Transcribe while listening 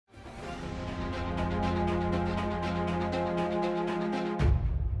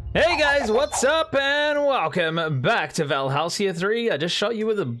Hey guys, what's up and welcome back to VALHELSIA 3. I just shot you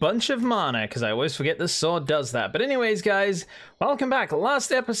with a bunch of mana because I always forget this sword does that. But anyways guys, welcome back.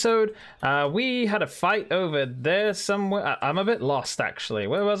 Last episode, we had a fight over there somewhere. I'm a bit lost actually.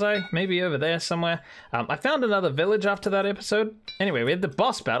 Where was I? Maybe over there somewhere. I found another village after that episode. Anyway, we had the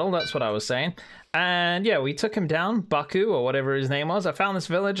boss battle, that's what I was saying. And yeah, we took him down, Baku, or whatever his name was. I found this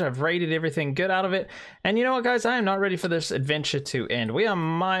village, I've raided everything good out of it. And you know what guys, I am not ready for this adventure to end. We are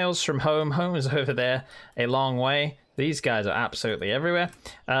miles from home. Home is over there, a long way. These guys are absolutely everywhere.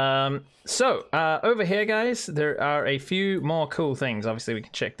 Over here guys, there are a few more cool things. Obviously we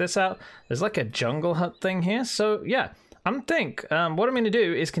can check this out. There's like a jungle hut thing here. So yeah, what I'm going to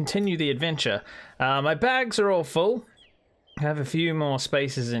do is continue the adventure. My bags are all full. I have a few more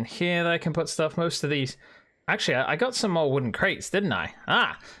spaces in here that I can put stuff. Most of these... Actually, I got some more wooden crates, didn't I?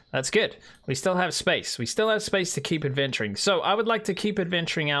 Ah, that's good. We still have space. We still have space to keep adventuring. So I would like to keep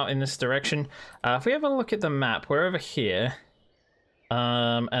adventuring out in this direction. If we have a look at the map, we're over here.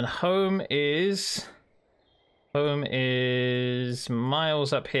 And home is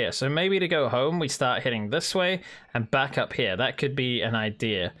miles up here. So maybe to go home, we start heading this way and back up here. That could be an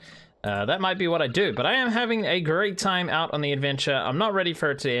idea. That might be what I do, but I am having a great time out on the adventure. I'm not ready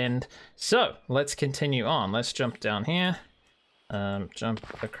for it to end, so let's continue on. Let's jump down here,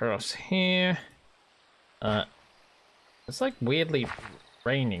 jump across here. It's like weirdly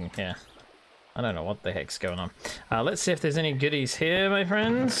raining here. I don't know what the heck's going on. Let's see if there's any goodies here, my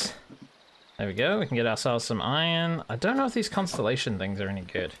friends. There we go, we can get ourselves some iron. I don't know if these constellation things are any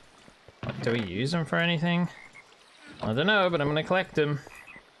good. Do we use them for anything? I don't know, but I'm gonna collect them.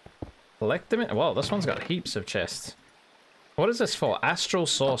 Collect them. Well, this one's got heaps of chests. What is this for? Astral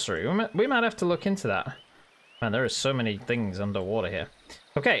sorcery. We might have to look into that. Man, there are so many things underwater here.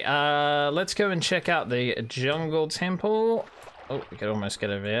 Okay, let's go and check out the jungle temple. Oh, we could almost get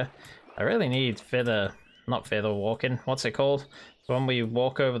over here. I really need not feather walking. What's it called? When we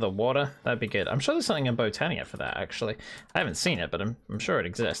walk over the water, that'd be good. I'm sure there's something in Botania for that, actually. I haven't seen it, but I'm sure it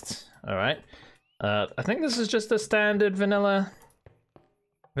exists. All right. I think this is just a standard vanilla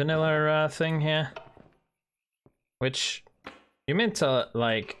thing here, which you meant to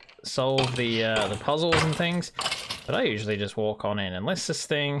like solve the puzzles and things, but I usually just walk on in. Unless this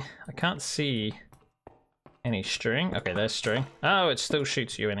thing, I can't see any string. Okay, there's string. Oh, it still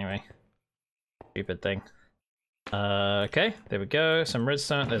shoots you anyway. Stupid thing. Okay, there we go. Some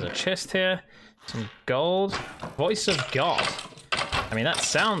redstone. There's a chest here. Some gold. Voice of God. I mean, that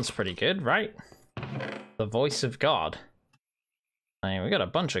sounds pretty good, right? The voice of God. I mean, we got a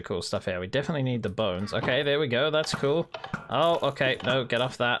bunch of cool stuff here. We definitely need the bones. Okay, there we go. That's cool. Oh, okay. No, get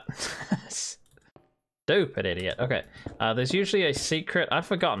off that. Stupid idiot. Okay. There's usually a secret. I've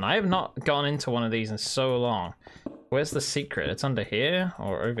forgotten. I have not gone into one of these in so long. Where's the secret? It's under here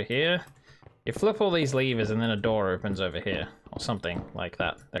or over here. You flip all these levers and then a door opens over here or something like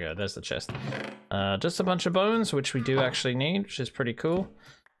that. There we go. There's the chest. Just a bunch of bones, which we do actually need, which is pretty cool.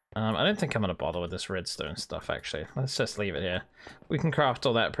 I don't think I'm going to bother with this redstone stuff, actually. Let's just leave it here. We can craft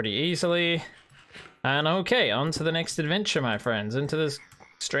all that pretty easily. And okay, on to the next adventure, my friends. Into this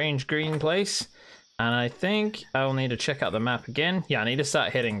strange green place. And I think I'll need to check out the map again. Yeah, I need to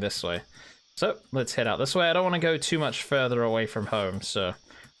start heading this way. So, let's head out this way. I don't want to go too much further away from home, so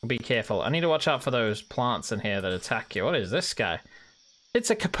be careful. I need to watch out for those plants in here that attack you. What is this guy?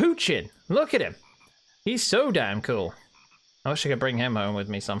 It's a capuchin! Look at him! He's so damn cool. I wish I could bring him home with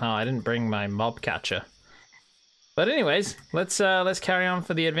me somehow. I didn't bring my mob catcher. But anyways, let's carry on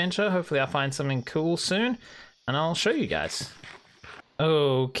for the adventure. Hopefully I'll find something cool soon, and I'll show you guys.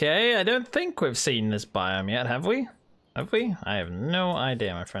 Okay, I don't think we've seen this biome yet, have we? Have we? I have no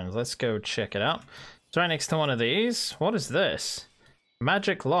idea, my friends. Let's go check it out. It's right next to one of these. What is this?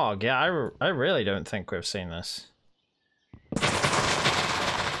 Magic log. Yeah, I really don't think we've seen this.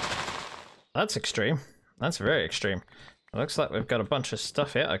 That's extreme. That's very extreme. It looks like we've got a bunch of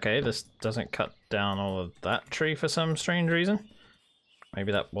stuff here. Okay, this doesn't cut down all of that tree for some strange reason.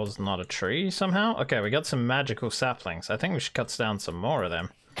 Maybe that was not a tree somehow. Okay, we got some magical saplings. I think we should cut down some more of them.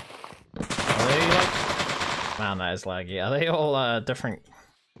 Are they like... Man, that is laggy. Are they all different?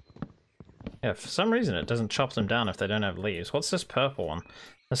 Yeah, for some reason it doesn't chop them down if they don't have leaves. What's this purple one?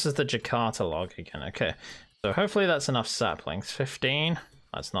 This is the Jakarta log again. Okay, so hopefully that's enough saplings. 15.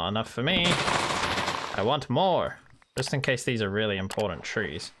 That's not enough for me. I want more. Just in case these are really important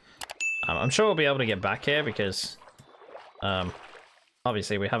trees. I'm sure we'll be able to get back here because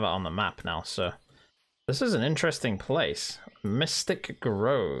obviously we have it on the map now, so this is an interesting place. Mystic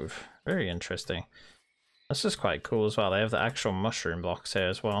Grove. Very interesting. This is quite cool as well. They have the actual mushroom blocks here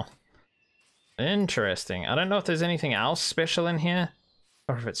as well. Interesting. I don't know if there's anything else special in here.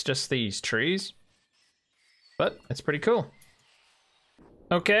 or if it's just these trees. But it's pretty cool.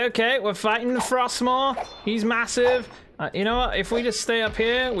 Okay, we're fighting the Frostmaw. He's massive. You know what? If we just stay up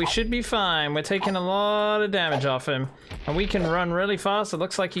here, we should be fine. We're taking a lot of damage off him. And we can run really fast. It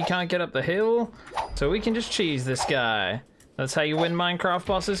looks like he can't get up the hill. So we can just cheese this guy. That's how you win Minecraft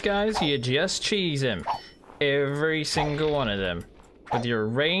bosses, guys. You just cheese him. Every single one of them. With your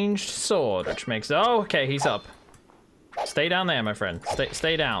ranged sword, which makes... Oh, okay, he's up. Stay down there, my friend.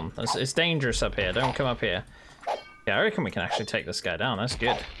 Stay down. It's dangerous up here. Don't come up here. Yeah, I reckon we can actually take this guy down. That's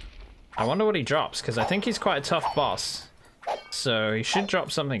good. I wonder what he drops, because I think he's quite a tough boss. So he should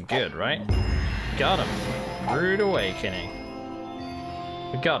drop something good, right? Got him. Rude Awakening.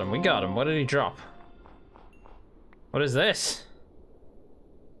 We got him. What did he drop? What is this?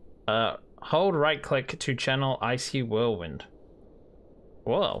 Hold right click to channel Icy Whirlwind.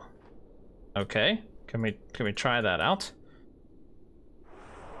 Whoa. Okay. Can we try that out?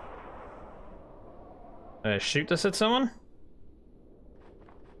 Shoot this at someone?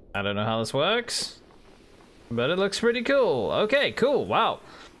 I don't know how this works, but it looks pretty cool. Okay, cool. Wow.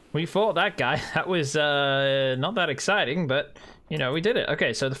 We fought that guy. That was not that exciting, but you know, we did it.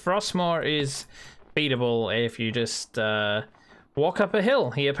 Okay, so the Frostmaw is beatable if you just walk up a hill.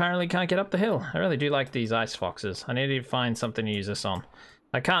 He apparently can't get up the hill. I really do like these ice foxes. I need to find something to use this on.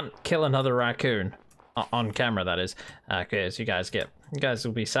 I can't kill another raccoon on camera, that is, because you guys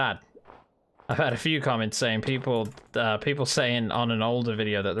will be sad. I've had a few comments saying people saying on an older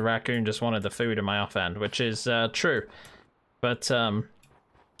video that the raccoon just wanted the food in my offhand, which is true. But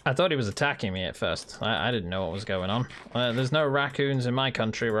I thought he was attacking me at first. I didn't know what was going on. There's no raccoons in my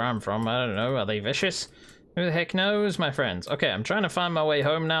country where I'm from. I don't know. Are they vicious? Who the heck knows, my friends? Okay, I'm trying to find my way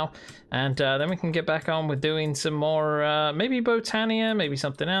home now, and then we can get back on with doing some more, maybe Botania, maybe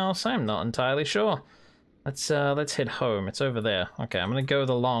something else. I'm not entirely sure. Let's head home. It's over there. Okay, I'm gonna go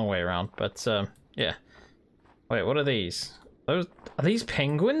the long way around, but yeah. Wait, what are these? Are these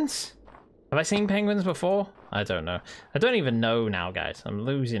penguins? Have I seen penguins before? I don't know. I don't even know now, guys. I'm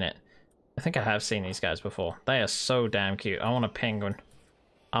losing it. I think I have seen these guys before. They are so damn cute. I want a penguin.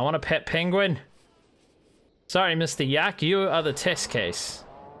 I want a pet penguin. Sorry, Mr. Yak, you are the test case.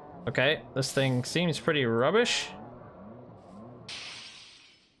 Okay, this thing seems pretty rubbish.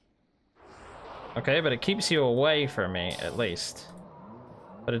 Okay, but it keeps you away from me, at least.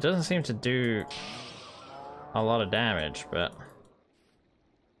 But it doesn't seem to do a lot of damage, but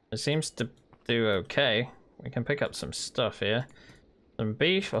it seems to do okay. We can pick up some stuff here. Some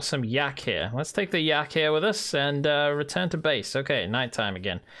beef or some yak here. Let's take the yak here with us and return to base. Okay, nighttime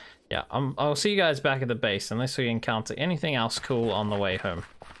again. Yeah, I'll see you guys back at the base unless we encounter anything else cool on the way home.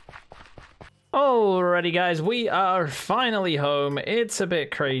 Alrighty guys, we are finally home. It's a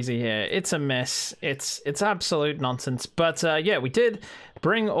bit crazy here. It's a mess. It's absolute nonsense. But yeah, we did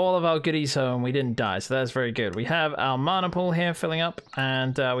bring all of our goodies home. We didn't die, so that's very good. We have our mana pool here filling up,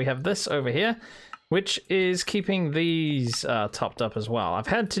 and we have this over here, which is keeping these topped up as well. I've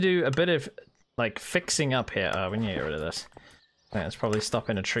had to do a bit of like fixing up here. We need to get rid of this. That's probably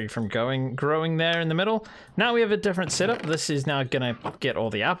stopping a tree from growing there in the middle. Now we have a different setup. This is now gonna get all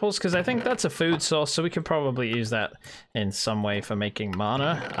the apples, because I think that's a food source, so we could probably use that in some way for making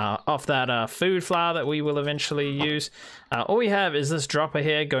mana off that food flour that we will eventually use. All we have is this dropper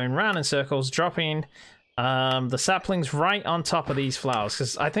here going round in circles, dropping the saplings right on top of these flowers,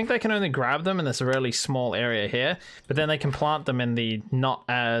 because I think they can only grab them in this really small area here, but then they can plant them in the not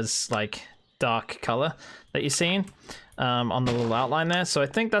as like dark color that you're seeing on the little outline there. So I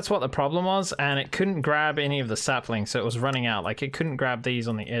think that's what the problem was, and it couldn't grab any of the saplings, so it was running out. Like, it couldn't grab these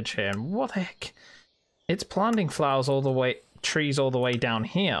on the edge here. And what the heck? It's planting flowers all the way, trees all the way down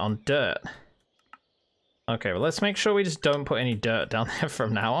here on dirt. Okay, well, let's make sure we just don't put any dirt down there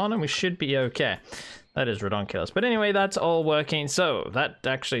from now on, and we should be okay. That is redonkulous. But anyway, that's all working. So that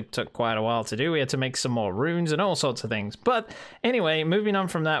actually took quite a while to do. We had to make some more runes and all sorts of things. But anyway, moving on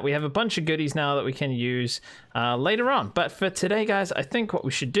from that, we have a bunch of goodies now that we can use later on. But for today, guys, I think what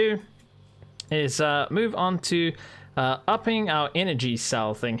we should do is move on to upping our energy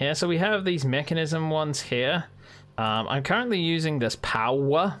cell thing here. So we have these mechanism ones here. I'm currently using this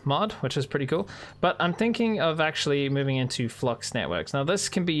power mod, which is pretty cool, but I'm thinking of actually moving into flux networks. Now this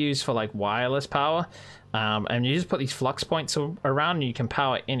can be used for like wireless power, and you just put these flux points around and you can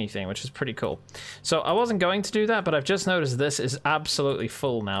power anything, which is pretty cool. So I wasn't going to do that, but I've just noticed this is absolutely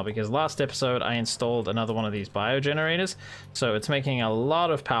full now, because last episode I installed another one of these biogenerators, so it's making a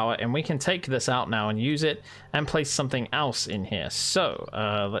lot of power, and we can take this out now and use it and place something else in here. So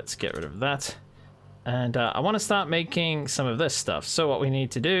let's get rid of that. And I want to start making some of this stuff. So what we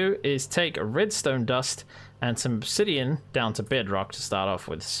need to do is take redstone dust and some obsidian down to bedrock to start off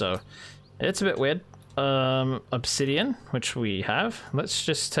with. So it's a bit weird. Obsidian, which we have. Let's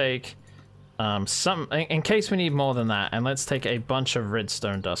just take some, in case we need more than that, and let's take a bunch of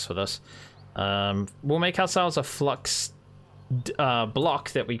redstone dust with us. We'll make ourselves a flux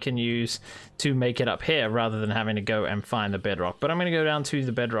block that we can use to make it up here rather than having to go and find the bedrock. But I'm going to go down to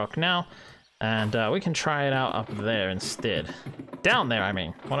the bedrock now, and we can try it out up there instead. Down there, I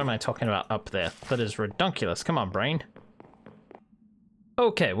mean. What am I talking about up there? That is redunculous. Come on, brain.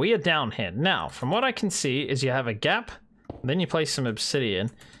 Okay, we are down here. Now, from what I can see is you have a gap, then you place some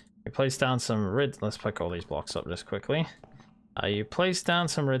obsidian, you place down some red... Let's pick all these blocks up just quickly. You place down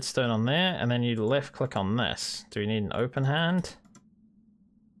some redstone on there, and then you left click on this. Do we need an open hand?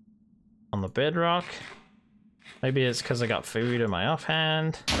 On the bedrock? Maybe it's because I got food in my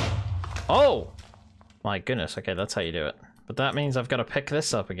offhand. Oh! My goodness, okay, that's how you do it. But that means I've got to pick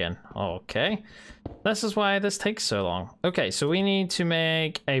this up again. Okay. This is why this takes so long. Okay, so we need to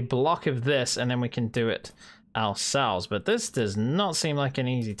make a block of this, and then we can do it ourselves. But this does not seem like an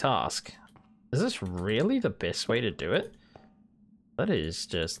easy task. Is this really the best way to do it? That is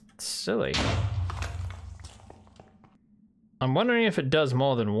just silly. I'm wondering if it does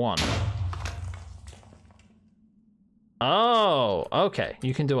more than one. Oh, okay.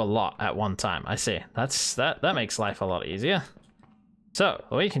 You can do a lot at one time. I see. That makes life a lot easier. So,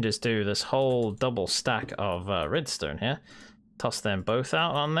 we can just do this whole double stack of redstone here. Toss them both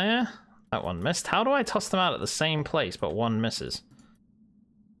out on there. That one missed. How do I toss them out at the same place, but one misses?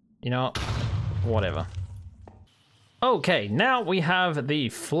 You know, whatever. Okay, now we have the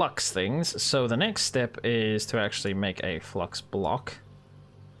flux things. So the next step is to actually make a flux block.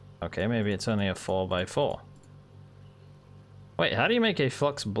 Okay, maybe it's only a 4x4. Wait, how do you make a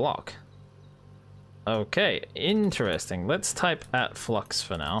flux block? Okay, interesting. Let's type at flux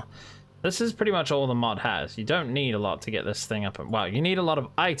for now. This is pretty much all the mod has. You don't need a lot to get this thing up. Wow, you need a lot of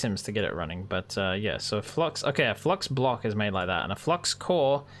items to get it running, but yeah, so flux... Okay, a flux block is made like that, and a flux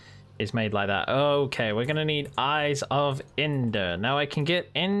core is made like that. Okay, we're gonna need eyes of Ender. Now I can get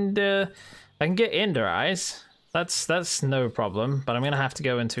Ender... I can get Ender eyes. That's no problem, but I'm gonna have to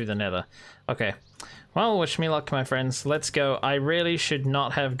go into the Nether. Okay. Well, wish me luck, my friends. Let's go. I really should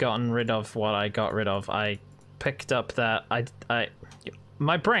not have gotten rid of what I got rid of. I picked up that...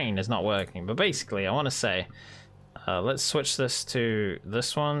 My brain is not working, but basically, I want to say... let's switch this to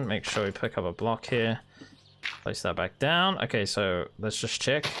this one. Make sure we pick up a block here. Place that back down. Okay, so let's just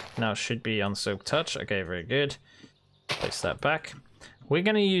check. Now it should be on Silk Touch. Okay, very good. Place that back. We're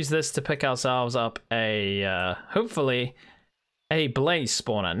going to use this to pick ourselves up a... hopefully... a blaze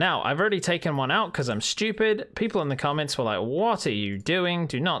spawner. Now, I've already taken one out because I'm stupid. People in the comments were like, what are you doing?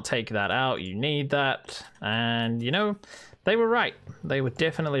 Do not take that out. You need that. And, you know, they were right. They were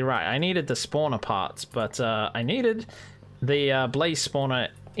definitely right. I needed the spawner parts, but I needed the blaze spawner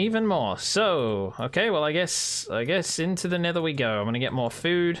even more. So, okay, well, I guess into the Nether we go. I'm going to get more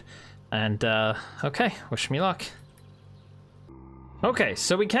food. And, okay, wish me luck. Okay,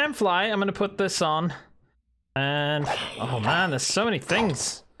 so we can fly. I'm going to put this on. And, oh man, there's so many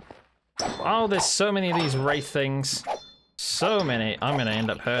things. Oh, there's so many of these wraith things. So many. I'm gonna end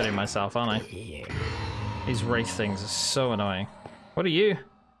up hurting myself, aren't I? These wraith things are so annoying. What are you?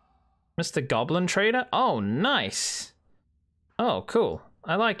 Mr. Goblin Trader? Oh, nice. Oh, cool.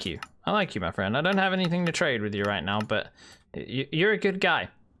 I like you. I like you, my friend. I don't have anything to trade with you right now, but you're a good guy.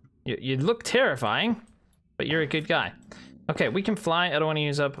 You look terrifying, but you're a good guy. Okay, we can fly. I don't want to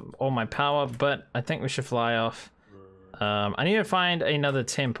use up all my power, but I think we should fly off. I need to find another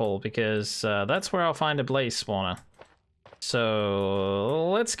temple because that's where I'll find a blaze spawner. So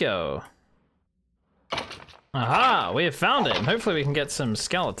let's go. Aha, we have found it. Hopefully we can get some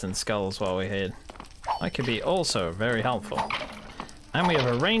skeleton skulls while we're here. That could be also very helpful. And we have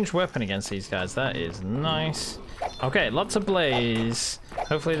a ranged weapon against these guys. That is nice. Okay, lots of blaze.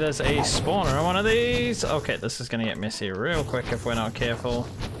 Hopefully there's a spawner on one of these. Okay, this is gonna get messy real quick if we're not careful.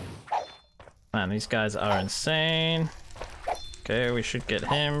 Man, these guys are insane. Okay, we should get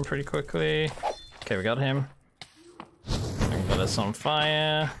him pretty quickly. Okay, we got him. We can put us on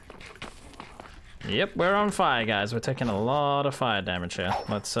fire. Yep, we're on fire, guys. We're taking a lot of fire damage here.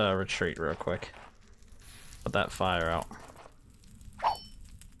 Let's retreat real quick. Put that fire out.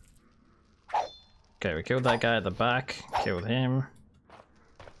 Okay, we killed that guy at the back. Killed him.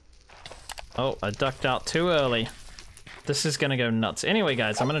 Oh, I ducked out too early. This is gonna go nuts. Anyway,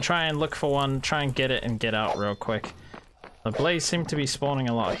 guys, I'm gonna try and look for one, try and get it and get out real quick. The blaze seem to be spawning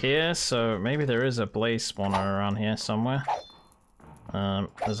a lot here, so maybe there is a blaze spawner around here somewhere.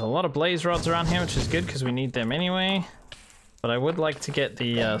 There's a lot of blaze rods around here, which is good because we need them anyway. But I would like to get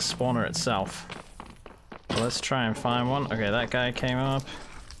the spawner itself. So let's try and find one. Okay, that guy came up.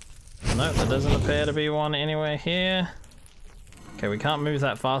 Nope, there doesn't appear to be one anywhere here. Okay, we can't move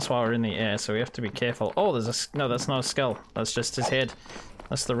that fast while we're in the air, so we have to be careful. Oh, there's a... No, that's not a skull. That's just his head.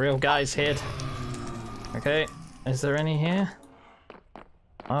 That's the real guy's head. Okay, is there any here?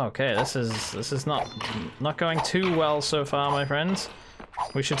 Oh, okay, this is not going too well so far, my friends.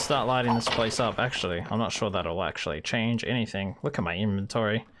 We should start lighting this place up, actually. I'm not sure that'll actually change anything. Look at my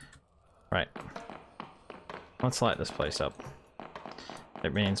inventory. Right. Let's light this place up.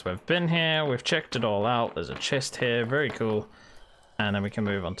 It means we've been here, we've checked it all out. There's a chest here, very cool. And then we can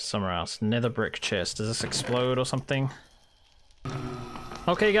move on to somewhere else. Nether brick chest. Does this explode or something?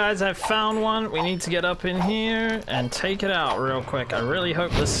 Okay, guys, I've found one. We need to get up in here and take it out real quick. I really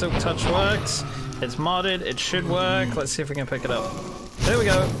hope this silk touch works. It's modded. It should work. Let's see if we can pick it up. There we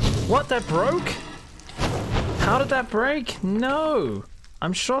go. What? That broke? How did that break? No.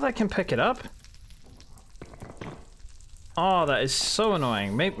 I'm sure that can pick it up. Oh, that is so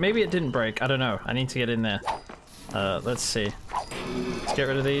annoying. Maybe it didn't break. I don't know. I need to get in there. Let's see. Let's get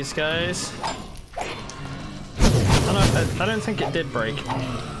rid of these guys. Oh no, I don't think it did break.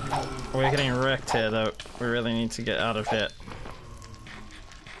 We're getting wrecked here though. We really need to get out of here.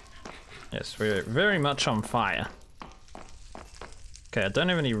 Yes, we're very much on fire. Okay, I don't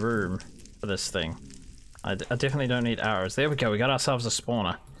have any room for this thing. I definitely don't need arrows. There we go, we got ourselves a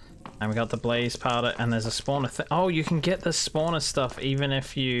spawner. And we got the blaze powder, and there's a spawner thing. Oh, you can get the spawner stuff even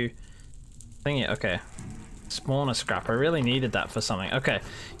if you... Thing it, okay. Spawner scrap. I really needed that for something. Okay,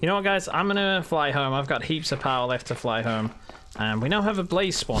 you know what, guys? I'm gonna fly home. I've got heaps of power left to fly home. And we now have a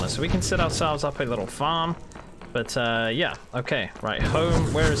blaze spawner, so we can set ourselves up a little farm. But, yeah. Okay, right.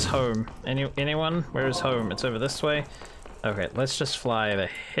 Home. Where is home? Anyone? Where is home? It's over this way. Okay, let's just fly the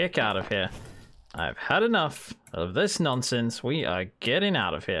heck out of here. I've had enough of this nonsense. We are getting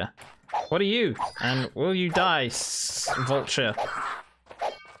out of here. What are you? And will you die, vulture?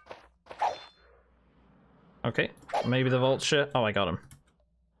 Okay, maybe the vulture. Oh, I got him.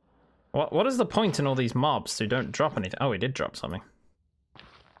 What is the point in all these mobs who don't drop anything? Oh, he did drop something.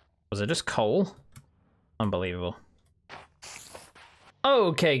 Was it just coal? Unbelievable.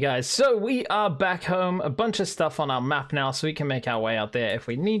 Okay, guys, so we are back home. A bunch of stuff on our map now, so we can make our way out there if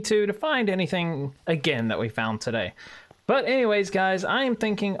we need to find anything, again, that we found today. But anyways, guys, I am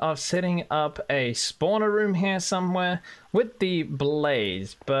thinking of setting up a spawner room here somewhere with the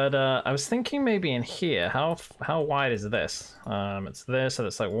blaze. But I was thinking maybe in here. How wide is this? It's there, so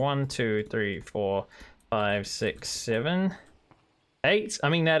it's like 1, 2, 3, 4, 5, 6, 7, 8. I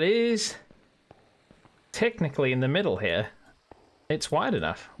mean, that is technically in the middle here. It's wide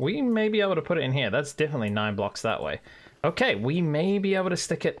enough. We may be able to put it in here. That's definitely 9 blocks that way. Okay, we may be able to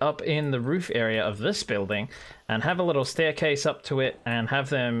stick it up in the roof area of this building and have a little staircase up to it and have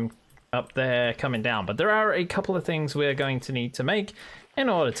them up there coming down. But there are a couple of things we're going to need to make in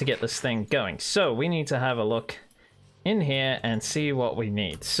order to get this thing going. So we need to have a look in here and see what we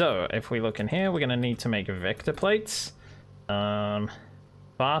need. So if we look in here, we're going to need to make vector plates.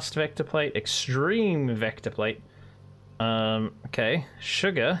 Fast vector plate, extreme vector plate. Okay,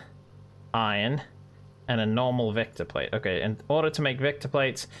 sugar, iron, and a normal vector plate. Okay, in order to make vector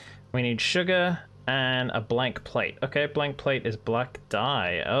plates, we need sugar and a blank plate. Okay, blank plate is black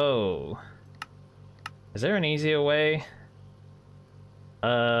dye. Oh. Is there an easier way?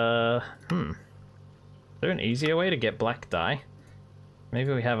 Is there an easier way to get black dye?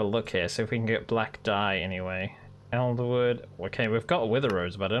 Maybe we have a look here, see if we can get black dye anyway. Elderwood. Okay, we've got wither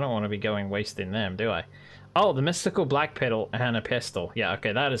rows, but I don't want to be going wasting them, do I? Oh, the mystical black petal and a pestle. Yeah,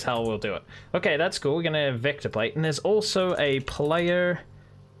 okay, that is how we'll do it. Okay, that's cool. We're gonna vector plate, and there's also a player.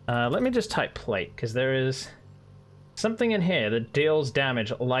 Let me just type plate, because there is something in here that deals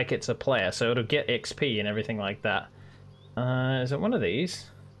damage like it's a player, so it'll get XP and everything like that. Is it one of these?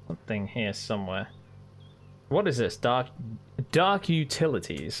 Something here somewhere. What is this? Dark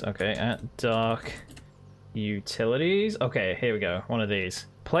utilities. Okay, at dark utilities. Okay, here we go. One of these.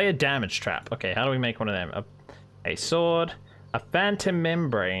 Player damage trap. Okay, how do we make one of them? A sword, a phantom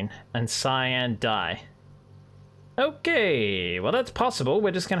membrane, and cyan dye. Okay, well that's possible.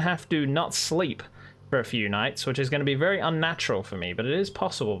 We're just gonna have to not sleep for a few nights, which is gonna be very unnatural for me, but it is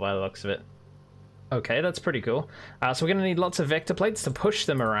possible by the looks of it. Okay, that's pretty cool. So we're gonna need lots of vector plates to push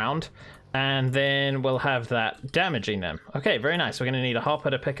them around, and then we'll have that damaging them. Okay, very nice. We're gonna need a hopper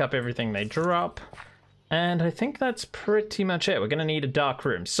to pick up everything they drop. And I think that's pretty much it. We're going to need a dark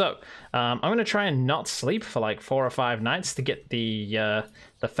room. So I'm going to try and not sleep for like 4 or 5 nights to get the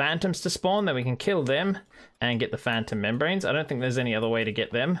phantoms to spawn. Then we can kill them and get the phantom membranes. I don't think there's any other way to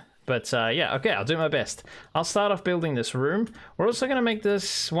get them. But yeah, okay, I'll do my best. I'll start off building this room. We're also going to make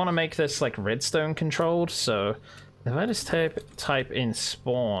this, like redstone controlled. So if I just type in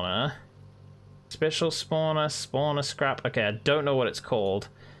spawner, special spawner scrap. Okay, I don't know what it's called.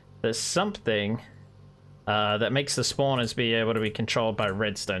 There's something that makes the spawners be able to be controlled by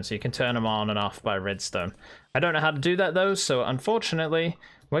redstone, so you can turn them on and off by redstone. I don't know how to do that though, so unfortunately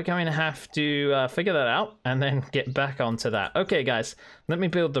we're going to have to figure that out and then get back onto that. Okay guys, let me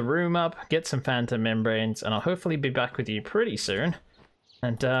build the room up, get some phantom membranes, and I'll hopefully be back with you pretty soon.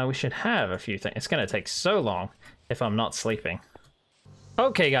 And we should have a few things. It's going to take so long if I'm not sleeping.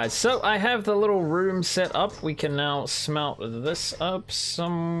 Okay guys, so I have the little room set up. We can now smelt this up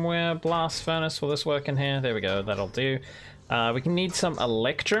somewhere. Blast furnace, will this work in here? There we go, that'll do. We can need some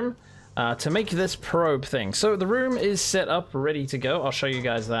electrum to make this probe thing. So the room is set up, ready to go. I'll show you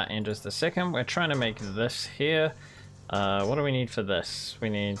guys that in just a second. We're trying to make this here. What do we need for this? We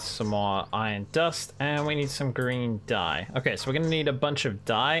need some more iron dust and we need some green dye. Okay, so we're gonna need a bunch of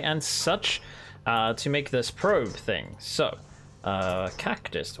dye and such to make this probe thing. So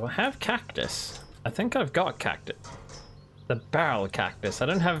cactus. Do I have cactus? I think I've got cactus. The barrel cactus. I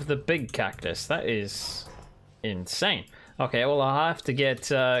don't have the big cactus. That is insane. Okay, well I'll have to get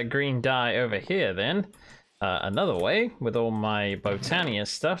green dye over here then. Another way with all my Botania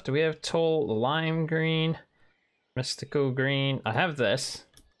stuff. Do we have tall lime green? Mystical green. I have this.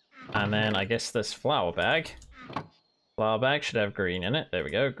 And then I guess this flower bag. Flower bag should have green in it. There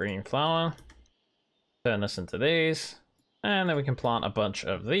we go. Green flower. Turn this into these. And then we can plant a bunch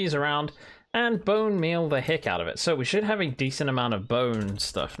of these around and bone meal the heck out of it. So we should have a decent amount of bone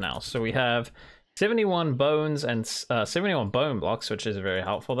stuff now. So we have 71 bones and 71 bone blocks, which is very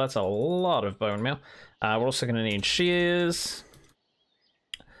helpful. That's a lot of bone meal. We're also going to need shears,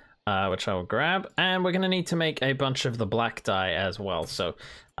 which I will grab. And we're going to need to make a bunch of the black dye as well. So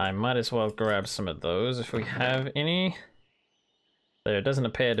I might as well grab some of those if we have any. There doesn't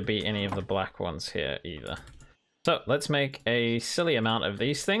appear to be any of the black ones here either. So let's make a silly amount of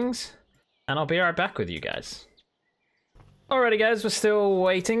these things, and I'll be right back with you guys. Alrighty guys, we're still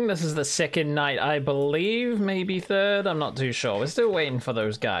waiting. This is the second night, I believe, maybe third, I'm not too sure. We're still waiting for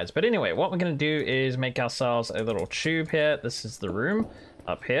those guys. But anyway, what we're gonna do is make ourselves a little tube here. This is the room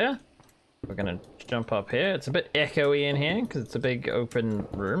up here. We're gonna jump up here. It's a bit echoey in here because it's a big open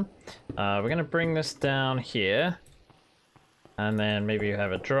room. We're gonna bring this down here. And then maybe you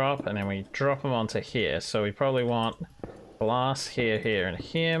have a drop, and then we drop them onto here. So we probably want glass here, here, and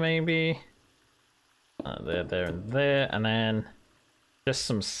here, maybe. There, and there. And then just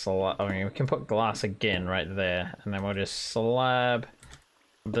some slab. I mean, we can put glass again right there. And then we'll just slab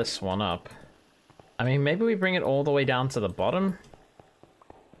this one up. I mean, maybe we bring it all the way down to the bottom.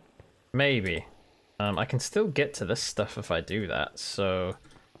 Maybe. I can still get to this stuff if I do that. So,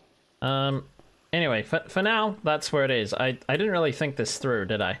 anyway, for now, that's where it is. I didn't really think this through,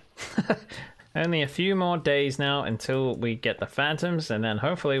 did I? Only a few more days now until we get the phantoms, and then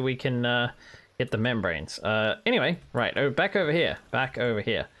hopefully we can get the membranes. Anyway, right, back over here. Back over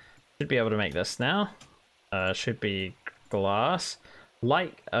here. Should be able to make this now. Should be glass.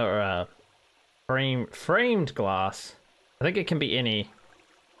 Light, or framed glass. I think it can be any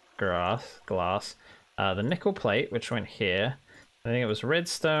glass. The nickel plate, which went here. I think it was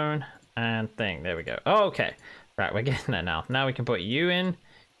redstone. And thing, there we go. Oh, okay, right, we're getting there now. Now we can put you in,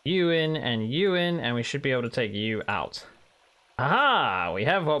 and you in, and we should be able to take you out. Aha, we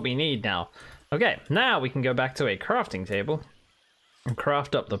have what we need now. Okay, now we can go back to a crafting table and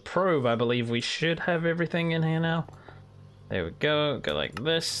craft up the probe. I believe we should have everything in here now. There we go, go like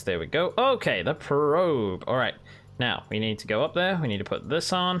this, there we go. Okay, the probe. All right, now we need to go up there. We need to put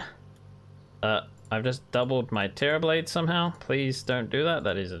this on. I've just doubled my Terrorblade somehow. Please don't do that.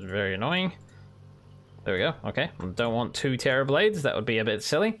 That is very annoying. There we go. Okay. Don't want 2 Terrorblades. That would be a bit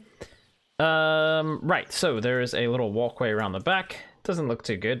silly. Right. So there is a little walkway around the back. Doesn't look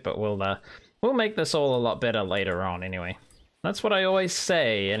too good, but we'll make this all a lot better later on anyway. That's what I always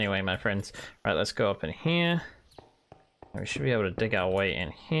say anyway, my friends. Right. Let's go up in here. We should be able to dig our way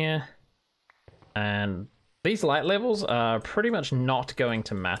in here. And these light levels are pretty much not going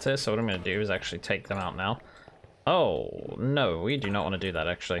to matter, so what I'm going to do is actually take them out now. Oh, no, we do not want to do that,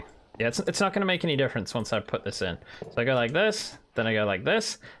 actually. Yeah, it's not going to make any difference once I put this in. So I go like this, then I go like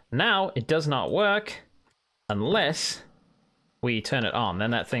this. Now, it does not work unless we turn it on.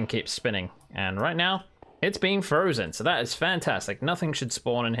 Then that thing keeps spinning. And right now, it's being frozen, so that is fantastic. Nothing should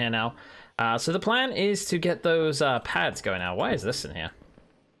spawn in here now. So the plan is to get those pads going now. Why is this in here?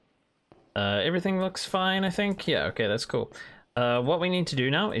 Everything looks fine, I think. Yeah, okay, that's cool. What we need to do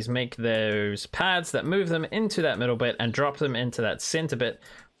now is make those pads that move them into that middle bit and drop them into that center bit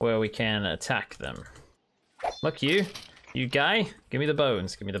where we can attack them. Look, you guy, give me the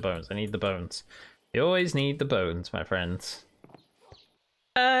bones. Give me the bones. I need the bones. You always need the bones, my friends.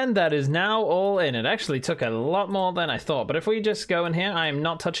 And that is now all in. It actually took a lot more than I thought, but if we just go in here, I am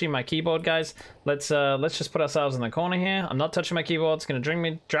not touching my keyboard, guys. Let's just put ourselves in the corner here. I'm not touching my keyboard. It's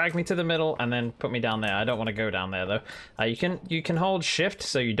gonna drag me to the middle and then put me down there. I don't want to go down there though. You can hold shift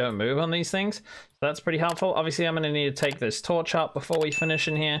so you don't move on these things. So that's pretty helpful. Obviously, I'm gonna need to take this torch up before we finish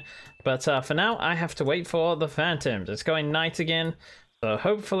in here. But for now, I have to wait for the phantoms. It's going night again, so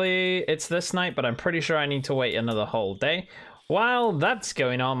hopefully it's this night. But I'm pretty sure I need to wait another whole day. While that's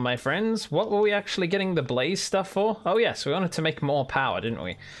going on, my friends, what were we actually getting the blaze stuff for? Oh yes, we wanted to make more power, didn't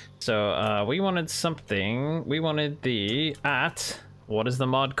we? So we wanted something. We wanted the what is the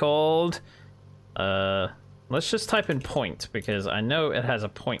mod called? Let's just type in point, because I know it has a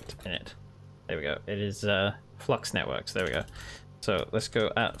point in it. There we go. It is Flux Networks. There we go. So let's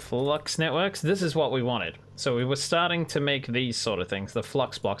go at Flux Networks. This is what we wanted. So we were starting to make these sort of things, the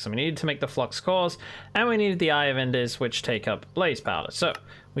flux blocks, and we needed to make the flux cores, and we needed the Eye of Enders, which take up blaze powder. So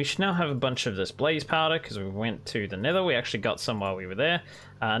we should now have a bunch of this blaze powder, because we went to the nether. We actually got some while we were there.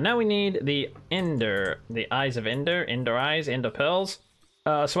 Now we need the Eyes of Ender, Ender Eyes, Ender Pearls.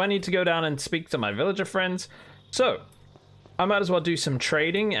 So I need to go down and speak to my villager friends. So I might as well do some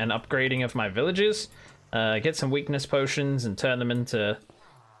trading and upgrading of my villages. Get some weakness potions and turn them into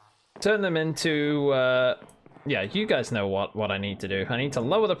yeah, you guys know what I need to do. I need to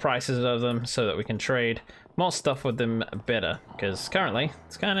lower the prices of them so that we can trade more stuff with them better, because currently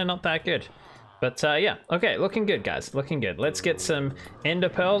it's kind of not that good. But yeah, okay, looking good, guys, looking good. Let's get some ender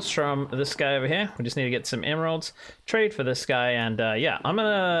pearls from this guy over here. We just need to get some emeralds, trade for this guy, and yeah,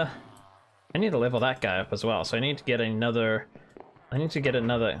 I need to level that guy up as well. So I need to get another,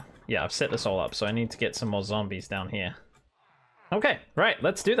 yeah, I've set this all up, so I need to get some more zombies down here. Okay, right,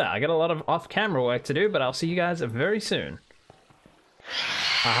 let's do that. I got a lot of off-camera work to do, but I'll see you guys very soon.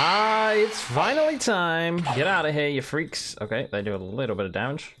 Aha, it's finally time. Get out of here, you freaks. Okay, they do a little bit of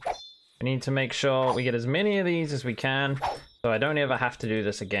damage. We need to make sure we get as many of these as we can, so I don't ever have to do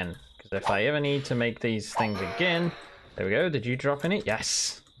this again. Because if I ever need to make these things again... There we go, did you drop any?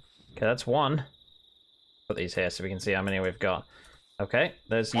 Yes. Okay, that's one. Put these here so we can see how many we've got. Okay,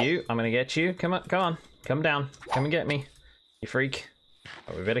 there's you. I'm gonna get you. Come on, come on. Come down. Come and get me. You freak.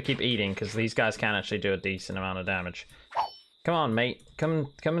 Oh, we better keep eating, because these guys can actually do a decent amount of damage. Come on, mate. Come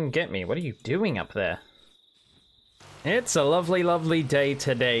and get me. What are you doing up there? It's a lovely, lovely day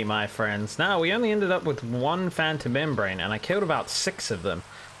today, my friends. Now, we only ended up with one phantom membrane, and I killed about 6 of them.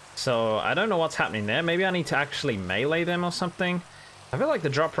 So, I don't know what's happening there. Maybe I need to actually melee them or something. I feel like the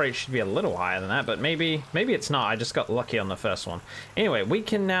drop rate should be a little higher than that, but maybe it's not. I just got lucky on the first one. Anyway, we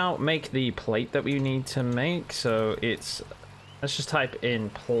can now make the plate that we need to make. So it's... Let's just type in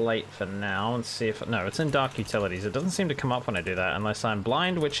plate for now and see if... No, it's in dark utilities. It doesn't seem to come up when I do that unless I'm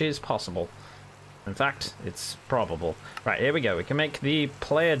blind, which is possible. In fact, it's probable. Right, here we go. We can make the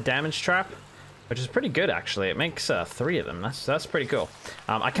player damage trap, which is pretty good, actually. It makes 3 of them. That's pretty cool.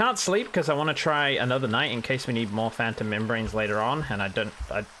 I can't sleep because I want to try another night in case we need more phantom membranes later on, and I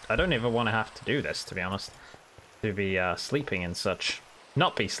don't ever want to have to do this, to be honest. To be sleeping and such.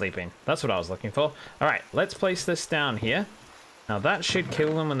 Not be sleeping. That's what I was looking for. All right, let's place this down here. Now that should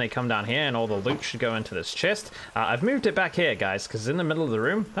kill them when they come down here, and all the loot should go into this chest. I've moved it back here, guys, because in the middle of the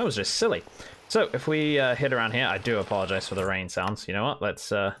room, that was just silly. So if we hit around here, I do apologize for the rain sounds. You know what?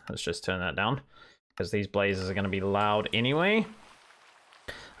 Let's just turn that down, because these blazes are going to be loud anyway.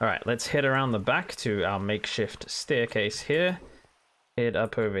 All right, let's head around the back to our makeshift staircase here. Head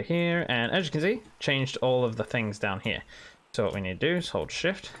up over here, and as you can see, changed all of the things down here. So what we need to do is hold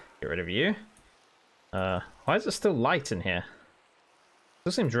shift, get rid of you. Why is it still light in here?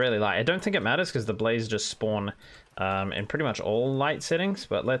 This seems really light. I don't think it matters because the blaze just spawn in pretty much all light settings,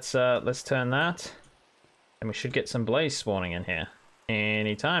 but let's turn that, and we should get some blaze spawning in here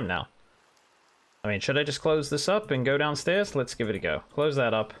anytime now. I mean, should I just close this up and go downstairs? Let's give it a go. Close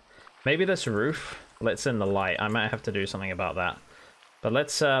that up. Maybe this roof lets in the light. I might have to do something about that. But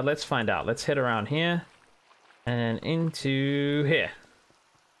let's find out. Let's head around here and into here.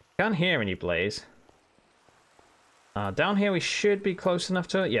 Can't hear any blaze. Down here we should be close enough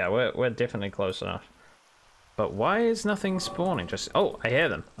to it. Yeah, we're definitely close enough. But why is nothing spawning? Just... Oh, I hear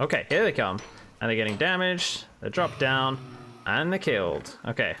them. Okay, here they come. And they're getting damaged. They drop down. And they're killed.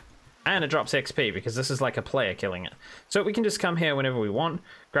 Okay. And it drops XP because this is like a player killing it. So we can just come here whenever we want,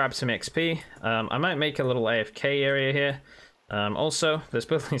 grab some XP. I might make a little AFK area here. Also, this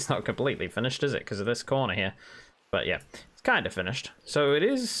building's not completely finished, is it? Because of this corner here. But yeah, it's kind of finished. So it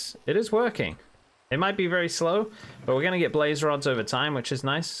is working. It might be very slow, but we're going to get blaze rods over time, which is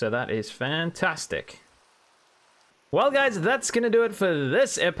nice. So that is fantastic. Well, guys, that's going to do it for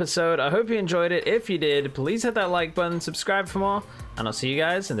this episode. I hope you enjoyed it. If you did, please hit that like button, subscribe for more, and I'll see you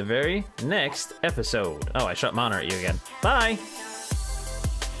guys in the very next episode. Oh, I shot Mana at you again. Bye!